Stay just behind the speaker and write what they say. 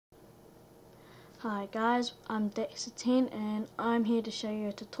Hi guys, I'm Dexter10 and I'm here to show you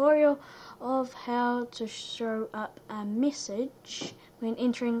a tutorial of how to show up a message when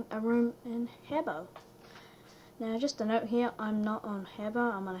entering a room in Habbo. Now just a note here, I'm not on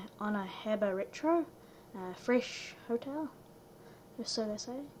Habbo, I'm on a Habbo Retro, fresh hotel, just so they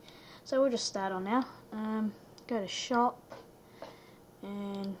say. So we'll just start on now. Go to shop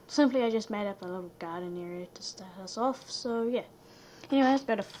and simply I just made up a little garden area to start us off, so yeah. Anyway, let's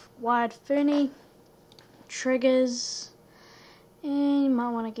go to Wired Furny, Triggers, and you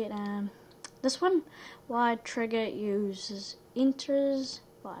might want to get this one. Wired Trigger uses enters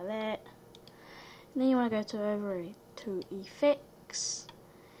like that, and then you want to go to over to effects,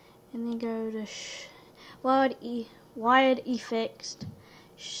 and then go to wired effects,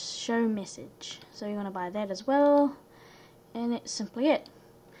 show message. So you want to buy that as well, and it's simply it.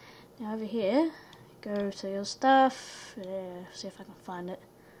 Now over here, go to your stuff. See if I can find it.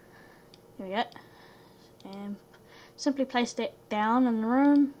 Here we go. And simply place that down in the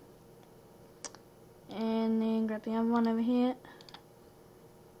room, and then grab the other one over here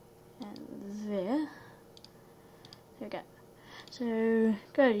and there. There we go. So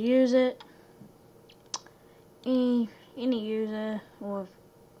go to use it, any user or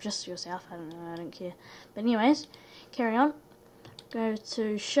just yourself, I don't know, I don't care. But anyways, carry on. Go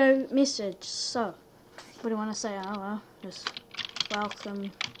to show message. So what do you want to say? Oh well, just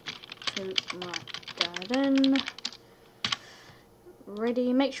welcome to my garden.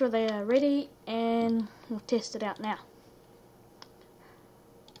 Ready, make sure they are ready, and we'll test it out now.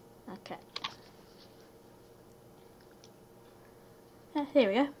 Okay. There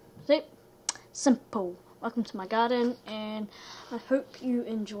we go. See? Simple. Welcome to my garden, and I hope you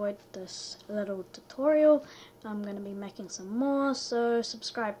enjoyed this little tutorial. I'm going to be making some more, so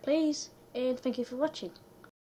subscribe please, and thank you for watching.